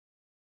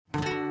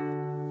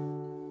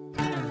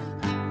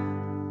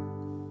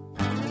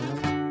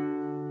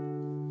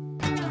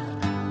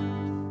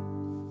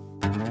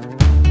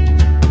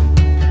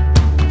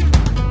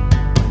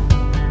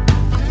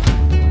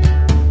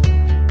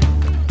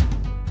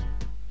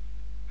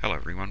Hello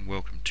everyone,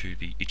 welcome to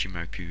the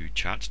Ichimoku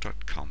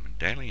charts.com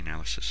daily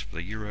analysis for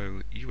the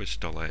Euro US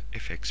dollar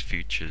FX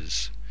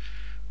futures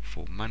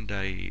for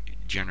Monday,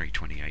 January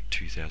 28,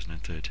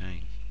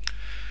 2013.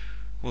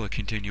 Well, a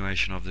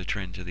continuation of the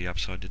trend to the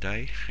upside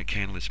today. A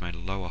candle has made a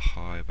lower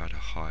high but a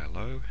higher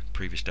low.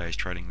 Previous day's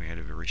trading we had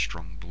a very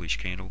strong bullish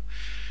candle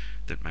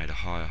that made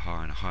a higher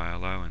high and a higher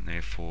low, and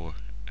therefore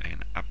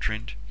an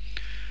uptrend.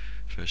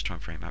 First time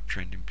frame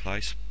uptrend in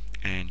place.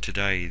 And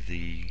today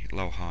the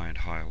low high and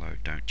higher low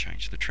don't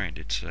change the trend.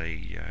 It's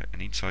an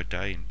inside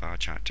day in bar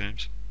chart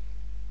terms.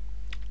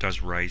 It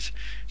does raise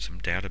some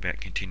doubt about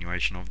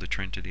continuation of the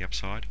trend to the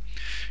upside.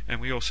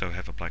 And we also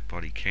have a black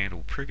body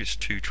candle. Previous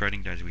two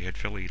trading days we had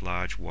fairly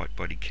large white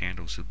body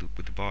candles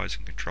with the buyers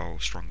in control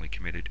strongly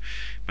committed,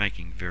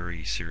 making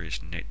very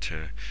serious net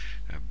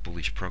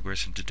bullish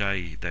progress, and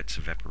today that's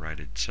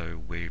evaporated,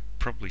 so we're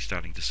probably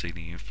starting to see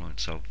the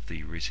influence of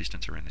the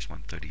resistance around this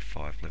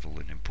 135 level,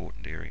 an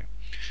important area.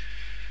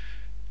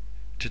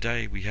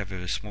 Today we have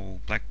a small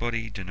black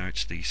body,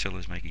 denotes the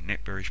sellers making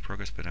net bearish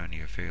progress, but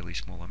only a fairly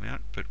small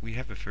amount. But we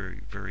have a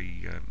very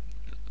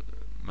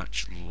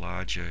much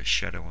larger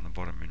shadow on the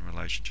bottom in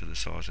relation to the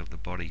size of the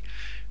body,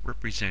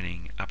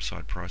 representing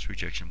upside price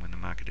rejection when the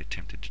market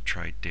attempted to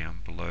trade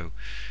down below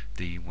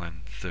the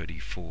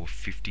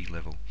 134.50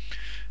 level.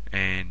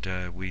 And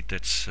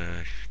that's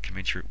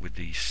commensurate with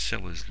the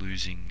sellers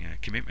losing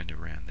commitment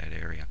around that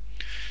area.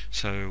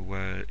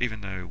 So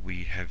even though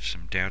we have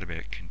some doubt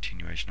about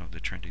continuation of the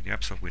trend to the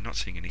upside, we're not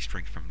seeing any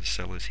strength from the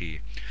sellers here,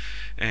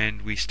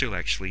 and we still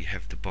actually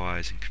have the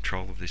buyers in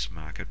control of this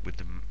market, with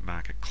the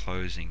market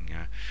closing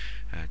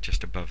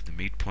just above the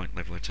midpoint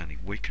level. It's only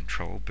weak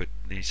control, but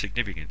the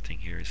significant thing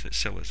here is that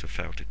sellers have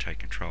failed to take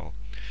control.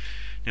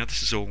 Now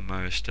this is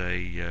almost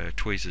a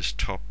tweezers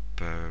top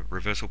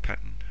reversal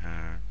pattern.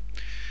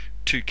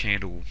 Two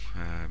candle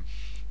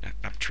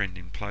uptrend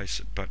in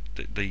place, but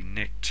the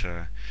net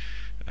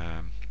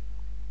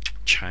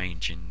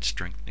change in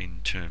strength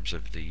in terms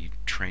of the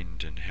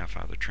trend and how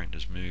far the trend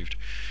has moved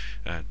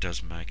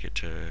does make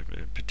it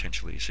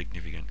potentially a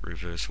significant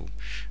reversal.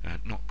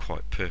 Not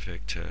quite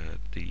perfect.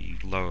 The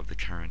low of the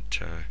current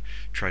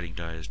trading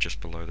day is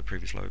just below the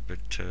previous low,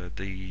 but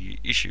the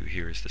issue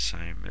here is the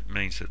same. It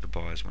means that the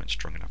buyers weren't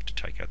strong enough to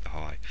take out the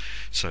high,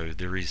 so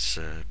there is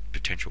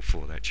potential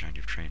for that change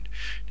of trend.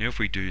 Now if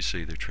we do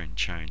see the trend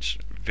change,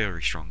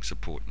 very strong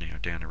support now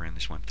down around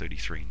this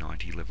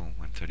 133.90 level,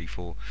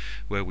 134,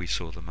 where we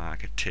saw the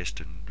market test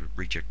and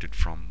rejected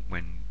from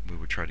when we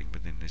were trading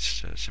within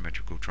this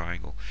symmetrical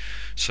triangle.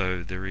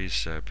 So there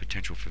is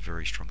potential for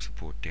very strong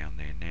support down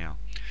there now.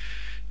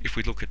 If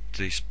we look at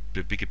the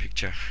bigger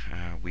picture,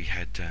 we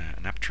had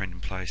an uptrend in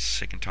place,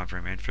 second time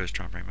frame and first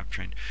time frame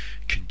uptrend,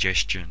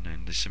 congestion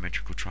and the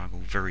symmetrical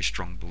triangle, very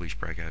strong bullish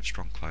breakout,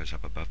 strong close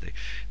up above there.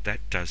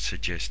 That does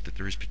suggest that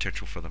there is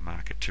potential for the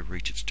market to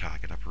reach its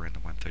target up around the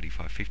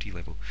 135.50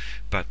 level,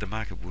 but the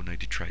market will need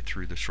to trade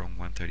through the strong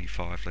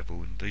 135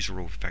 level, and these are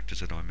all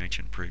factors that I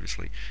mentioned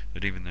previously,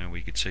 that even though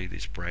we could see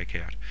this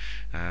breakout,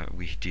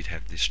 we did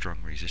have this strong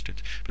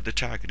resistance, but the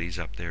target is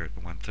up there at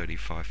the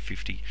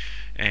 135.50,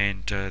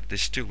 and there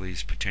still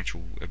is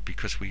potential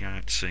because we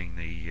aren't seeing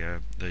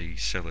the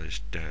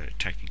sellers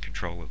taking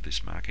control of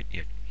this market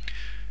yet.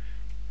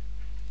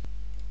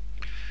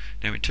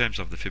 Now in terms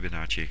of the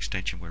Fibonacci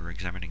extension, we're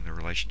examining the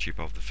relationship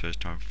of the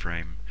first time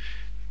frame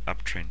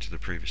uptrend to the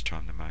previous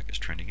time the market's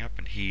trending up,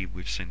 and here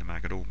we've seen the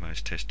market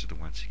almost test to the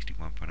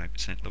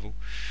 161.8% level.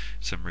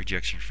 Some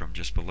rejection from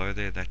just below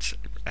there, that's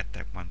at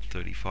that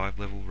 135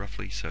 level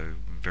roughly, so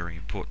very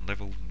important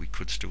level. We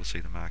could still see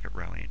the market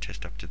rally and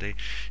test up to there.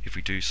 If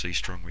we do see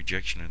strong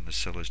rejection and the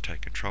sellers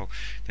take control,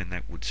 then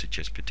that would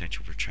suggest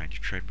potential for a change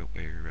of trend, but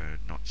we're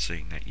not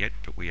seeing that yet,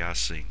 but we are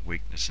seeing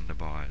weakness in the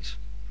buyers.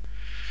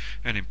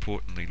 And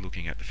importantly,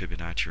 looking at the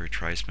Fibonacci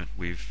retracement,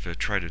 we've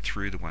traded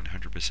through the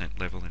 100%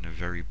 level in a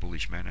very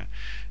bullish manner,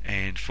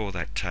 and for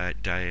that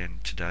day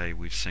and today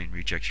we've seen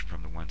rejection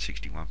from the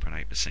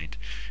 161.8%,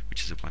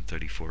 which is at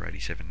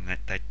 134.87, and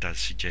that does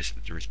suggest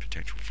that there is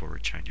potential for a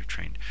change of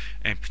trend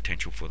and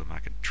potential for the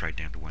market to trade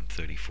down to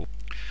 134.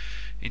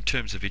 In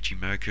terms of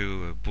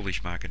Ichimoku, a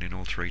bullish market in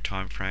all three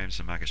time frames.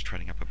 The market's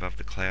trading up above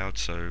the cloud,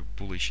 so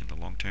bullish in the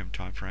long-term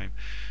time frame.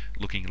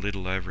 Looking a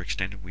little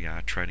overextended, we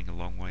are trading a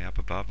long way up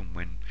above, and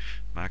when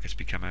markets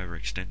become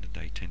overextended,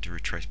 they tend to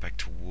retrace back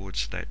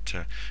towards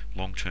that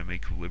long-term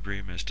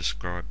equilibrium as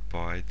described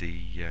by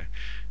the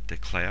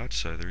cloud.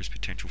 So there is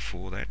potential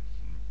for that.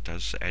 It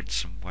does add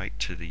some weight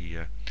to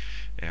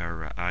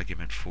our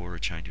argument for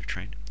a change of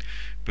trend.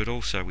 But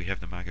also we have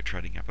the market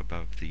trading up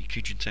above the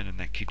Kijun-sen, and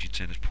that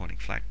Kijun-sen is pointing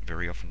flat.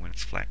 Very often when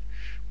it's flat,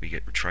 we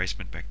get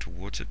retracement back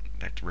towards it.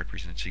 That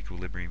represents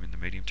equilibrium in the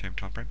medium term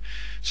time frame.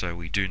 So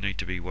we do need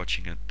to be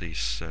watching at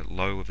this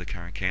low of the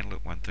current candle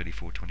at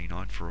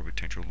 134.29 for a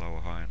potential lower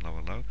high and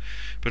lower low.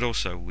 But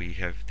also we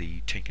have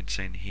the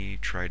Tenkan-sen here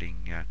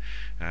trading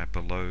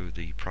below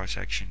the price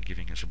action,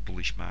 giving us a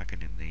bullish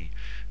market in the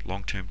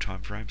long term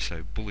time frame.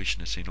 So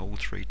bullishness in all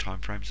three time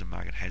frames. The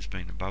market has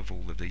been above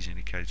all of these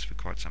indicators for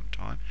quite some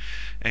time.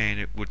 and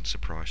it wouldn't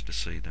surprise to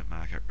see the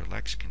market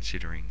relax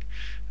considering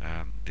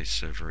this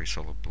very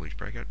solid bullish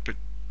breakout, but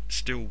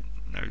still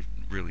no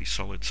really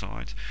solid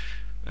signs.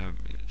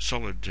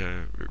 Solid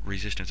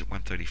resistance at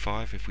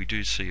 135. If we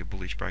do see a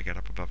bullish breakout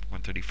up above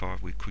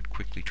 135, we could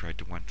quickly trade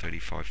to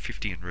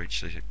 135.50 and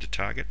reach the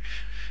target.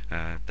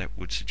 That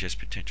would suggest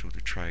potential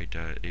to trade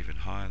even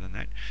higher than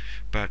that.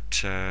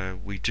 But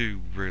we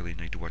do really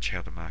need to watch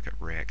how the market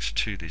reacts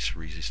to this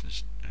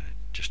resistance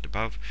just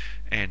above,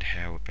 and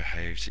how it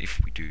behaves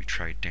if we do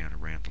trade down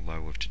around the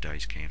low of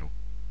today's candle.